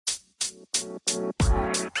What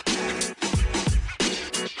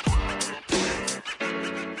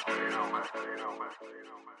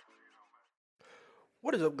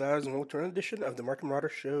is up, guys, and welcome to another edition of the Market Marauder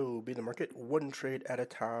Show. Be the market one trade at a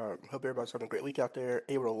time. Hope everybody's having a great week out there,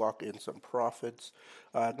 able to lock in some profits.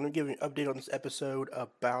 I'm going to give you an update on this episode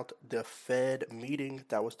about the Fed meeting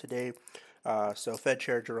that was today. So Fed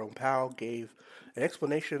Chair Jerome Powell gave an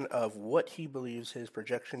explanation of what he believes his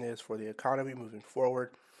projection is for the economy moving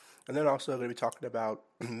forward. And then also going to be talking about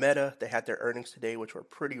Meta. They had their earnings today, which were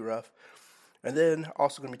pretty rough. And then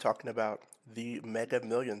also going to be talking about the Mega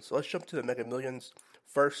Millions. So let's jump to the Mega Millions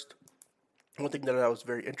first. One thing that was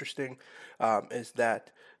very interesting is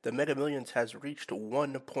that the Mega Millions has reached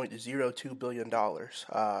 $1.02 billion.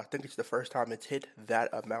 I think it's the first time it's hit that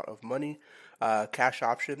amount of money. Cash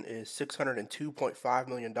option is $602.5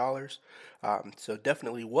 million. So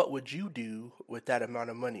definitely, what would you do with that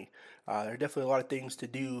amount of money? There are definitely a lot of things to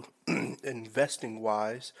do investing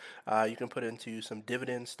wise. You can put into some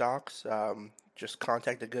dividend stocks. Just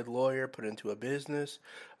contact a good lawyer, put it into a business.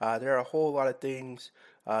 There are a whole lot of things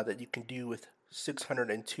that you can do with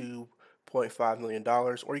 $602.5 million,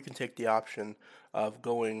 or you can take the option of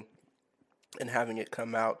going and having it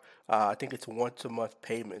come out. I think it's once a month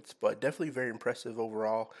payments, but definitely very impressive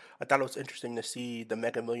overall. I thought it was interesting to see the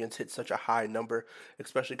Mega Millions hit such a high number,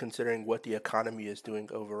 especially considering what the economy is doing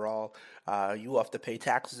overall. You will have to pay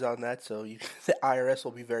taxes on that, so the IRS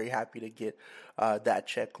will be very happy to get that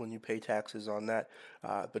check when you pay taxes on that.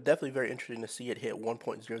 But definitely very interesting to see it hit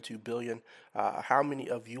 1.02 billion. How many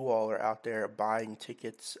of you all are out there buying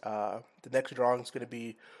tickets? The next drawing is going to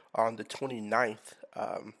be on the 29th.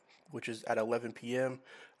 Which is at 11 p.m.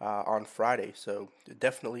 On Friday. So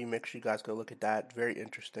definitely make sure you guys go look at that. Very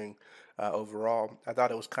interesting overall. I thought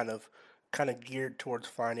it was kind of geared towards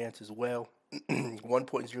finance as well.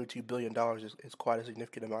 $1.02 billion is quite a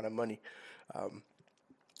significant amount of money.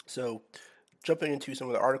 So jumping into some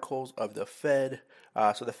of the articles of the Fed.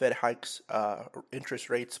 So the Fed hikes interest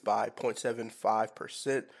rates by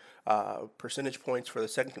 0.75%. Percentage points for the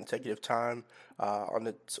second consecutive time on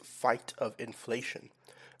its fight of inflation.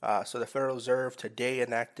 So the Federal Reserve today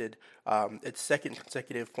enacted its second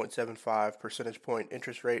consecutive 0.75 percentage point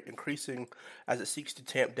interest rate, increasing as it seeks to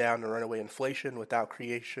tamp down the runaway inflation without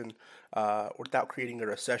creating a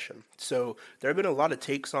recession. So there have been a lot of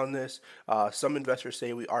takes on this. Some investors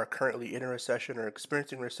say we are currently in a recession or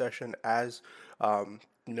experiencing recession as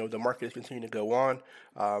the market is continuing to go on.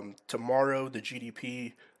 Tomorrow, the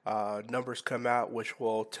GDP numbers come out, which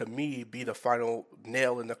will, to me, be the final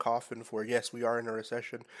nail in the coffin for yes, we are in a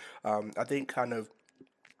recession. I think kind of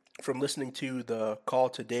from listening to the call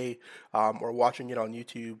today or watching it on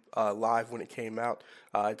YouTube live when it came out,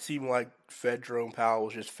 it seemed like Fed Jerome Powell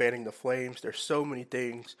was just fanning the flames. There's so many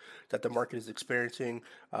things that the market is experiencing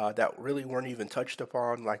that really weren't even touched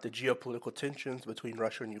upon, like the geopolitical tensions between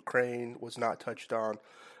Russia and Ukraine was not touched on.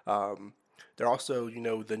 There are also,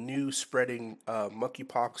 the new spreading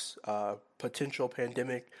monkeypox potential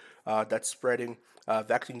pandemic that's spreading.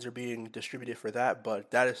 Vaccines are being distributed for that,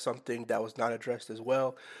 but that is something that was not addressed as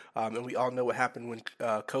well. And we all know what happened when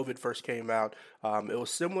COVID first came out. It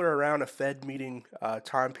was similar around a Fed meeting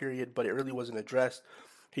time period, but it really wasn't addressed.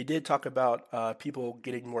 He did talk about people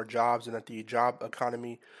getting more jobs and that the job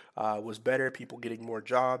economy was better, people getting more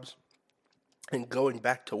jobs and going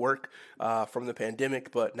back to work from the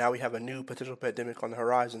pandemic, but now we have a new potential pandemic on the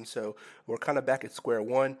horizon. So we're kind of back at square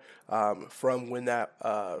one from when that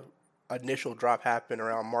initial drop happened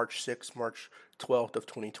around March 6th, March 12th of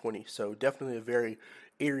 2020. So definitely a very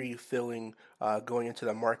eerie feeling going into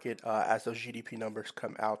the market as those GDP numbers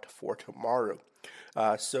come out for tomorrow.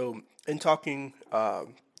 So in talking the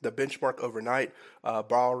benchmark overnight,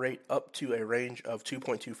 borrow rate up to a range of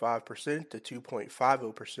 2.25% to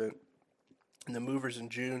 2.50%. And the movers in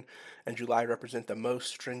June and July represent the most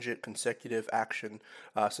stringent consecutive action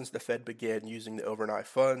since the Fed began using the overnight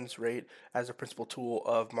funds rate as a principal tool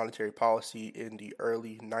of monetary policy in the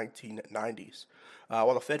early 1990s.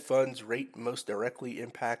 While the Fed funds rate most directly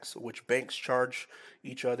impacts which banks charge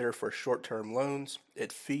each other for short-term loans,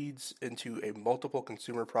 it feeds into a multiple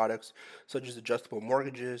consumer products such as adjustable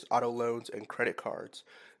mortgages, auto loans, and credit cards.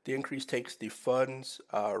 The increase takes the funds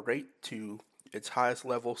rate to its highest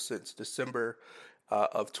level since December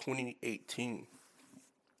of 2018.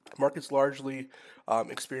 Markets largely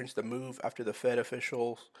experienced a move after the Fed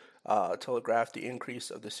officials telegraphed the increase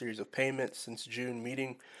of the series of payments since June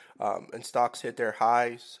meeting, and stocks hit their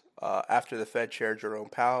highs after the Fed Chair Jerome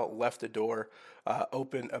Powell left the door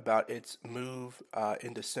open about its move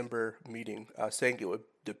in December meeting, saying it would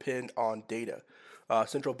depend on data.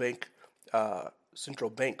 Central bank central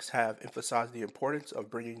banks have emphasized the importance of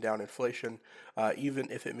bringing down inflation, even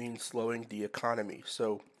if it means slowing the economy.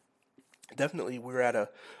 So definitely, we're at a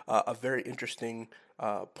very interesting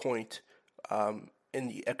point in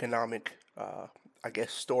the economic, I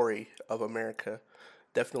guess, story of America.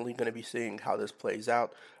 Definitely going to be seeing how this plays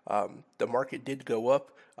out. The market did go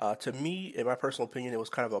up. To me, in my personal opinion, it was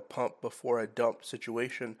kind of a pump before a dump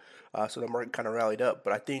situation. So the market kind of rallied up.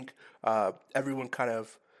 But I think everyone kind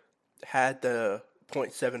of had the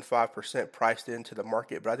 0.75% priced into the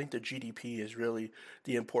market, but I think the GDP is really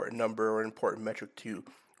the important number or important metric to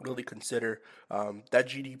really consider. That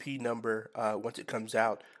GDP number, once it comes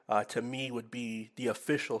out, to me would be the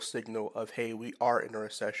official signal of, hey, we are in a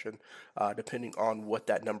recession, depending on what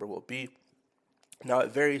that number will be. Now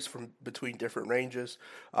it varies from between different ranges.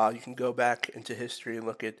 You can go back into history and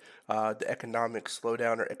look at the economic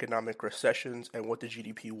slowdown or economic recessions and what the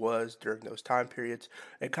GDP was during those time periods,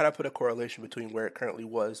 and kind of put a correlation between where it currently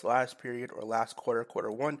was last period or last quarter,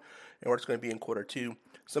 quarter one, and where it's going to be in quarter two.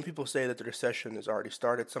 Some people say that the recession has already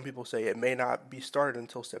started. Some people say it may not be started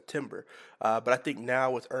until September. But I think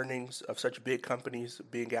now, with earnings of such big companies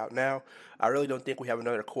being out now, I really don't think we have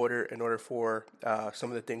another quarter in order for some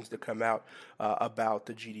of the things to come out about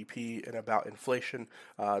the GDP and about inflation.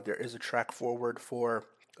 There is a track forward for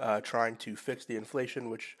trying to fix the inflation,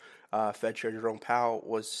 which Fed Chair Jerome Powell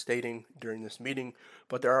was stating during this meeting.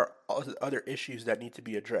 But there are other issues that need to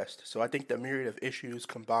be addressed. So I think the myriad of issues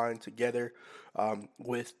combined together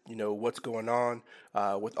with what's going on,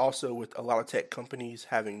 with a lot of tech companies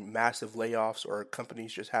having massive layoffs or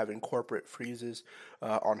companies just having corporate freezes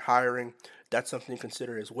on hiring, that's something to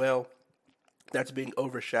consider as well. That's being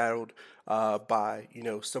overshadowed by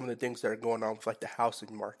some of the things that are going on with like the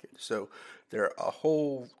housing market. So there are a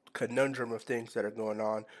whole conundrum of things that are going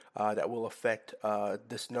on that will affect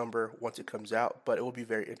this number once it comes out. But it will be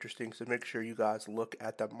very interesting. So make sure you guys look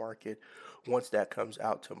at the market once that comes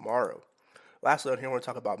out tomorrow. Lastly, on here, I want to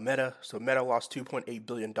talk about Meta. So Meta lost $2.8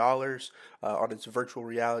 billion on its virtual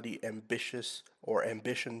reality ambitions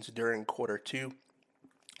during quarter two.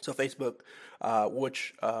 So Facebook,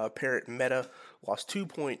 which parent Meta, lost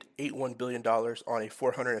 $2.81 billion on a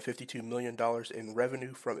 $452 million in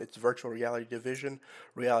revenue from its virtual reality division,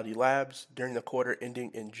 Reality Labs, during the quarter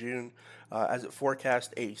ending in June, as it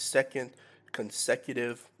forecast a second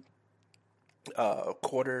consecutive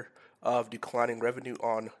quarter of declining revenue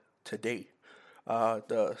on to date.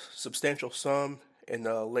 The substantial sum in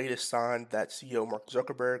the latest sign that CEO Mark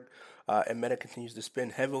Zuckerberg and Meta continues to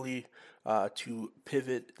spend heavily to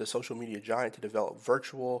pivot the social media giant to develop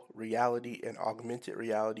virtual reality and augmented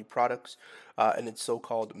reality products in its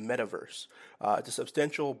so-called metaverse. It's a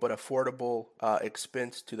substantial but affordable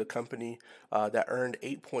expense to the company that earned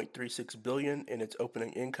 $8.36 billion in its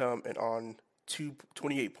opening income and on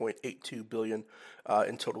 $28.82 billion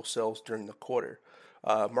in total sales during the quarter.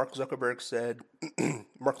 Mark Zuckerberg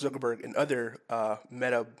and other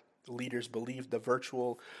Meta leaders believe the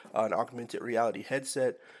virtual and augmented reality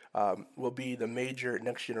headset will be the major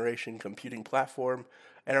next generation computing platform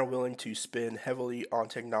and are willing to spend heavily on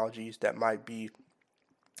technologies that might be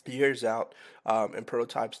years out and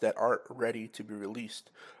prototypes that aren't ready to be released,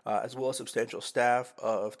 as well as substantial staff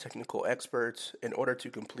of technical experts in order to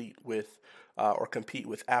compete with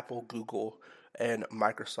Apple, Google, and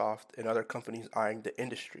Microsoft and other companies eyeing the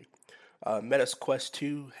industry. Meta's Quest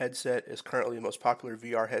 2 headset is currently the most popular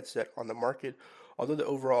VR headset on the market. Although the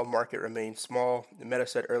overall market remains small, Meta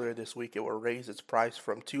said earlier this week it will raise its price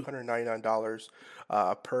from $299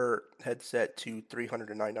 per headset to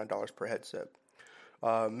 $399 per headset.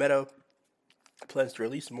 Meta plans to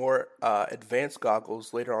release more advanced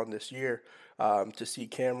goggles later on this year to see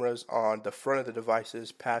cameras on the front of the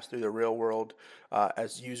devices pass through the real world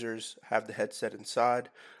as users have the headset inside.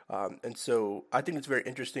 And so I think it's very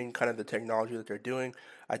interesting, kind of the technology that they're doing.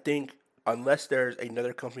 I think unless there's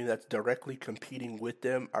another company that's directly competing with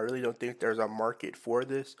them, I really don't think there's a market for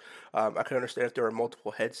this. I can understand if there are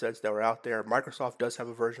multiple headsets that were out there. Microsoft does have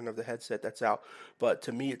a version of the headset that's out, but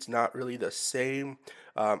to me, it's not really the same.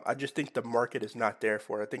 I just think the market is not there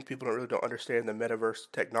for it. I think people don't understand the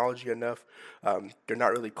metaverse technology enough. There are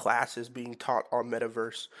not really classes being taught on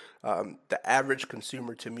metaverse. The average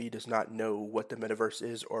consumer, to me, does not know what the metaverse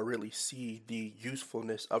is or really see the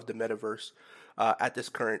usefulness of the metaverse at this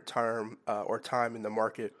current time in the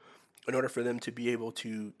market, in order for them to be able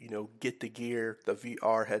to get the gear, the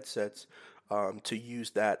VR headsets, to use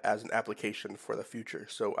that as an application for the future.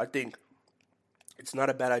 So I think it's not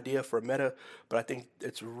a bad idea for Meta, but I think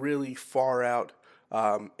it's really far out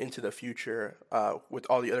into the future with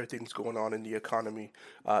all the other things going on in the economy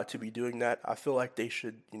to be doing that. I feel like they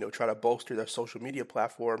should, try to bolster their social media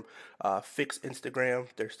platform, fix Instagram.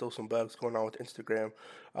 There's still some bugs going on with Instagram,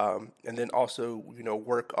 and then also,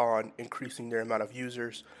 work on increasing their amount of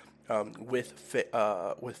users with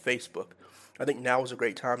Facebook. I think now is a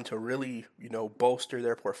great time to really, bolster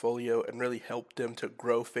their portfolio and really help them to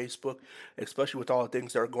grow Facebook, especially with all the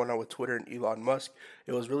things that are going on with Twitter and Elon Musk.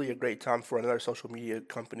 It was really a great time for another social media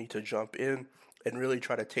company to jump in and really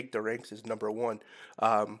try to take the ranks as number one,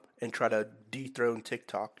 and try to dethrone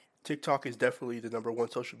TikTok. TikTok is definitely the number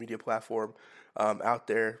one social media platform out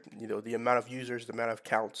there. The amount of users, the amount of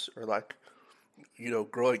counts are like,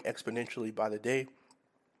 growing exponentially by the day.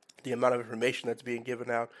 The amount of information that's being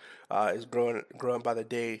given out is growing by the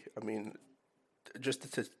day. I mean, just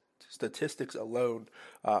the statistics alone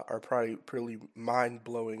are probably pretty mind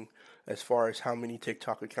blowing as far as how many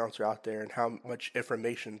TikTok accounts are out there and how much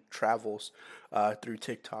information travels through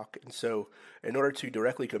TikTok. And so, in order to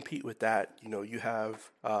directly compete with that, you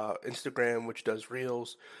have Instagram, which does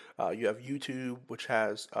Reels. You have YouTube, which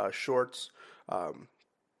has Shorts.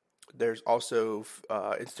 There's also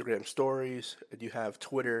Instagram Stories, and you have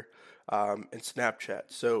Twitter and Snapchat.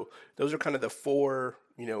 So those are kind of the four,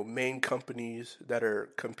 main companies that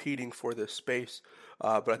are competing for this space.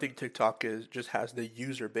 But I think TikTok just has the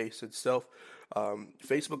user base itself.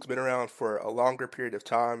 Facebook's been around for a longer period of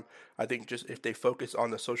time. I think just if they focus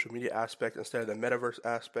on the social media aspect instead of the metaverse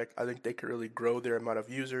aspect, I think they could really grow their amount of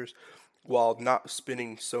users while not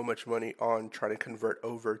spending so much money on trying to convert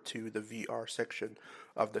over to the VR section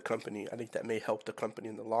of the company. I think that may help the company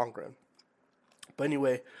in the long run. But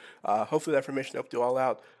anyway, hopefully that information helped you all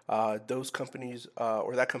out. Those companies,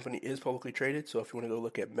 or that company is publicly traded. So if you want to go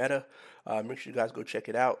look at Meta, make sure you guys go check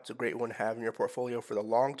it out. It's a great one to have in your portfolio for the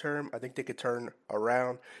long term. I think they could turn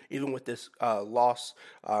around even with this loss.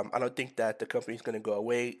 I don't think that the company is going to go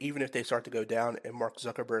away, even if they start to go down and Mark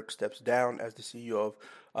Zuckerberg steps down as the CEO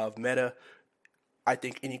of Meta. I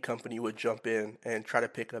think any company would jump in and try to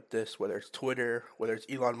pick up this, whether it's Twitter, whether it's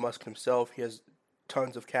Elon Musk himself. He has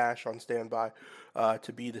tons of cash on standby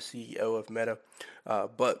to be the CEO of Meta.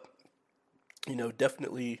 But,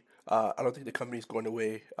 definitely, I don't think the company is going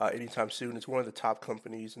away anytime soon. It's one of the top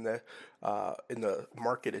companies in the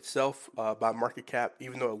market itself by market cap.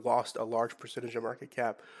 Even though it lost a large percentage of market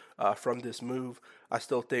cap from this move, I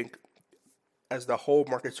still think as the whole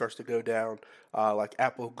market starts to go down, like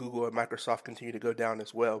Apple, Google, and Microsoft continue to go down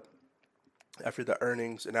as well after the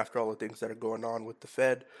earnings and after all the things that are going on with the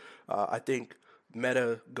Fed, I think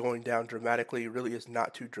Meta going down dramatically really is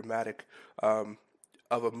not too dramatic of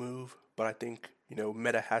a move, but I think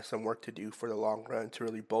Meta has some work to do for the long run to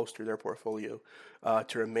really bolster their portfolio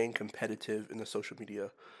to remain competitive in the social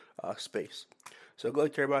media space. So good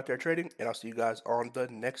luck to everybody out there trading, and I'll see you guys on the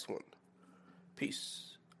next one. Peace.